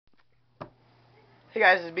Hey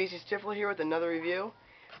guys, this is BC Stifler here with another review.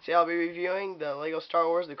 Today I'll be reviewing the LEGO Star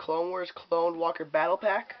Wars The Clone Wars Clone Walker Battle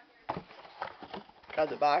Pack. Got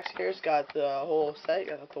the box here, it's got the whole set,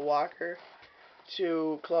 got the Walker,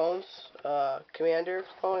 2 clones, Commander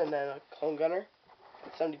clone, and then a clone gunner.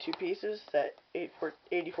 72 pieces, set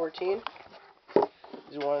 8014. This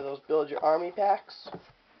is one of those build your army packs.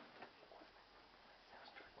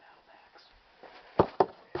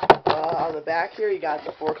 On the back here, you got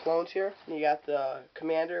the 4 clones here. You got the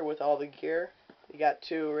Commander with all the gear. You got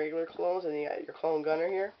 2 regular clones, and you got your clone gunner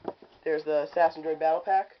here. There's the Assassin Droid Battle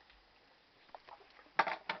Pack.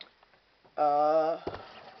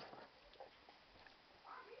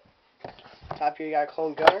 Top here, you got a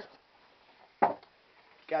clone gunner.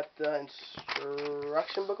 Got the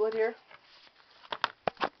instruction booklet here.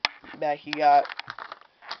 Back, you got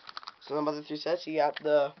some other 3 sets. You got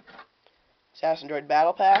the Assassin Droid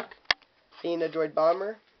Battle Pack, Athena Droid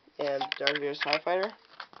Bomber, and Darth Vader's TIE Fighter.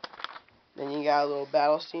 Then you got a little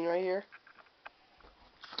battle scene right here.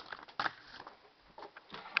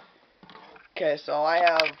 Okay, so I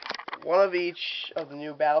have one of each of the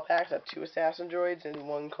new battle packs. I have 2 Assassin Droids and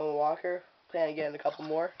 1 Clone Walker. Plan on getting a couple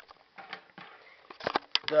more.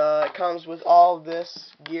 It comes with all of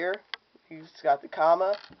this gear. It's got the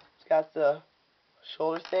comma, it's got the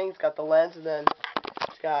shoulder thing, it's got the lens, and then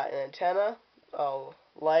it's got an antenna, a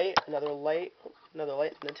light, another light, an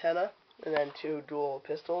antenna, and then 2 dual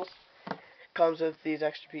pistols. Comes with these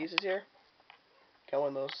extra pieces here. Got one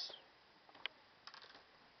of those.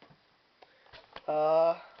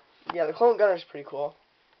 Yeah, the clone gunner is pretty cool.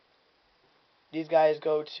 These guys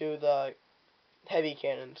go to the heavy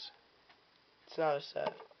cannons. It's not a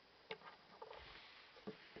set.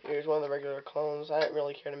 Here's one of the regular clones. I didn't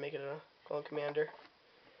really care to make it a clone commander.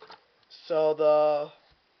 So the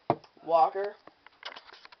Walker.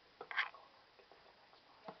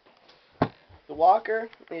 The Walker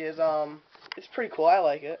is it's pretty cool. I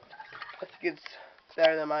like it. I think it's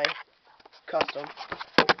better than my custom.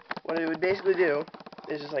 What it would basically do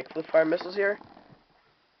is just like flip fire missiles here.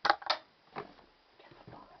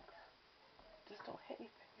 Just don't hit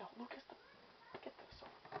anything. No, Lucas, get this.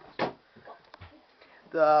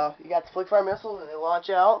 You got the flick fire missiles and they launch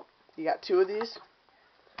out. You got 2 of these.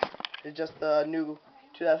 It's just the new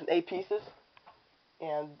 2008 pieces.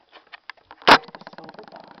 And the silver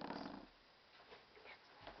box.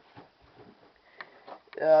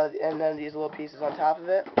 And then these little pieces on top of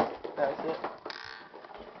it. That's it.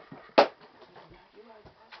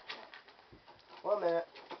 1 minute.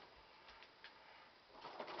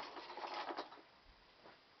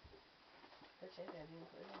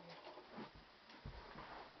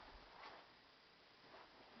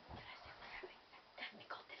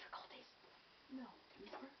 No,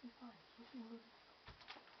 it's perfectly fine.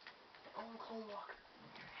 Oh, Clone Walker.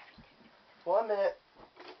 1 minute.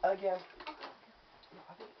 Again.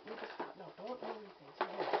 No, don't move anything. It's in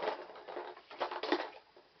here.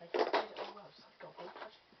 I can't say it out loud. Just let go. Don't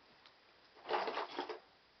touch it.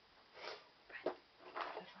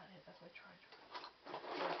 That's not it. That's my charger.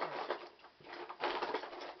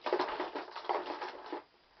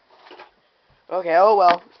 Okay, oh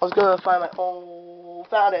well. I was gonna find my... Oh,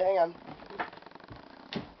 found it. Hang on.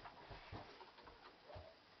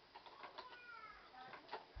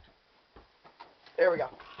 There we go.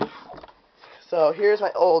 So here's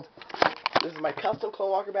my old... This is my custom Clone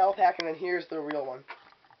Walker Battle Pack, and then here's the real one.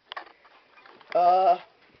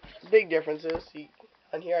 Big differences.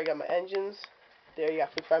 On here I got my engines. There you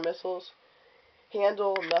got flip fire missiles.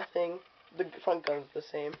 Handle, nothing. The front gun's the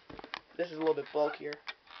same. This is a little bit bulkier.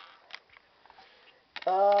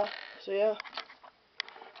 So yeah.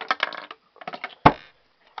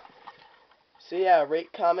 So yeah,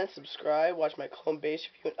 rate, comment, subscribe, watch my clone base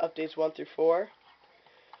review and updates 1 through 4.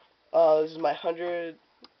 This is my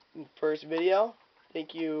 101st video.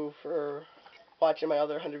 Thank you for watching my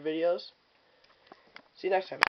other 100 videos. See you next time.